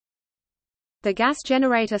The gas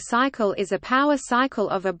generator cycle is a power cycle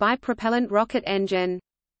of a bipropellant rocket engine.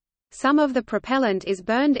 Some of the propellant is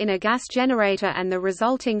burned in a gas generator and the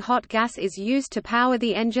resulting hot gas is used to power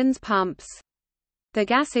the engine's pumps. The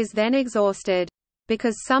gas is then exhausted.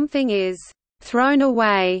 Because something is thrown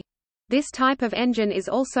away, this type of engine is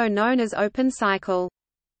also known as open cycle.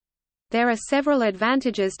 There are several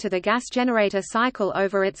advantages to the gas generator cycle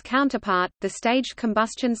over its counterpart, the staged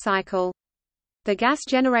combustion cycle. The gas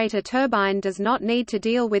generator turbine does not need to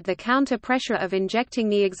deal with the counter-pressure of injecting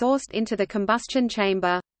the exhaust into the combustion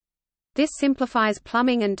chamber. This simplifies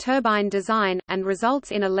plumbing and turbine design, and results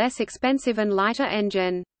in a less expensive and lighter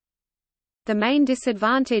engine. The main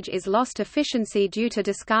disadvantage is lost efficiency due to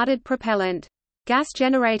discarded propellant. Gas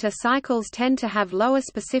generator cycles tend to have lower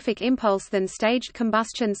specific impulse than staged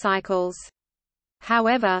combustion cycles.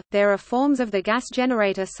 However, there are forms of the gas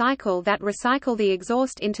generator cycle that recycle the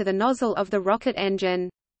exhaust into the nozzle of the rocket engine.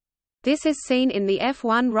 This is seen in the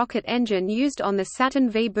F1 rocket engine used on the Saturn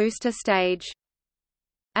V booster stage.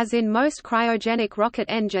 As in most cryogenic rocket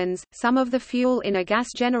engines, some of the fuel in a gas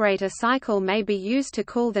generator cycle may be used to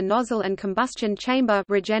cool the nozzle and combustion chamber,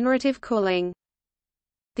 regenerative cooling.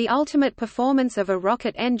 The ultimate performance of a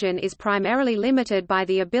rocket engine is primarily limited by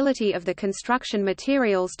the ability of the construction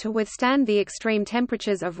materials to withstand the extreme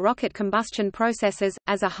temperatures of rocket combustion processes,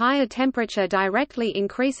 as a higher temperature directly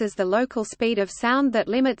increases the local speed of sound that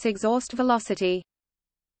limits exhaust velocity.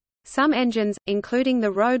 Some engines, including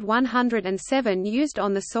the Rode 107 used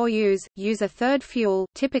on the Soyuz, use a third fuel,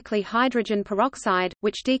 typically hydrogen peroxide,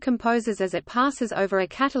 which decomposes as it passes over a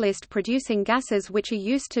catalyst producing gases which are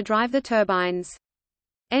used to drive the turbines.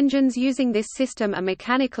 Engines using this system are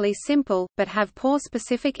mechanically simple, but have poor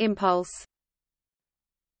specific impulse.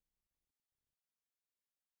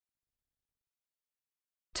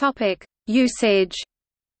 Usage.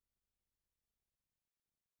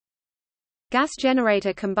 Gas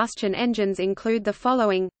generator combustion engines include the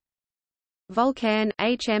following: Vulcan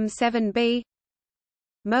HM7B,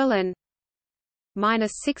 Merlin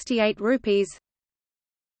 -68 rupees,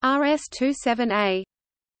 RS-27A,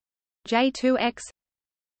 J2X,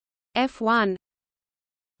 F1,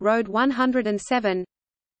 Rode 107,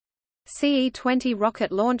 CE-20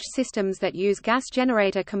 rocket launch systems that use gas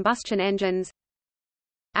generator combustion engines,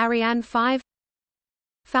 Ariane 5,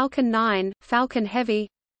 Falcon 9, Falcon Heavy,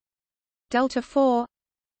 Delta IV,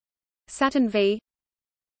 Saturn V,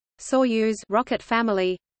 Soyuz rocket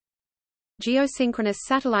family, Geosynchronous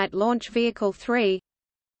Satellite Launch Vehicle 3,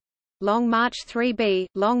 Long March 3B,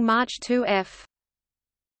 Long March 2F.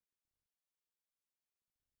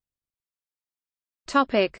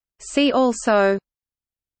 See also: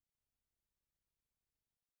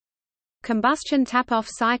 Combustion tap-off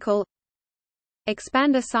cycle,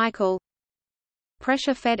 Expander cycle,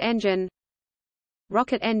 Pressure-fed engine,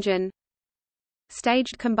 Rocket engine,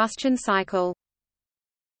 Staged combustion cycle.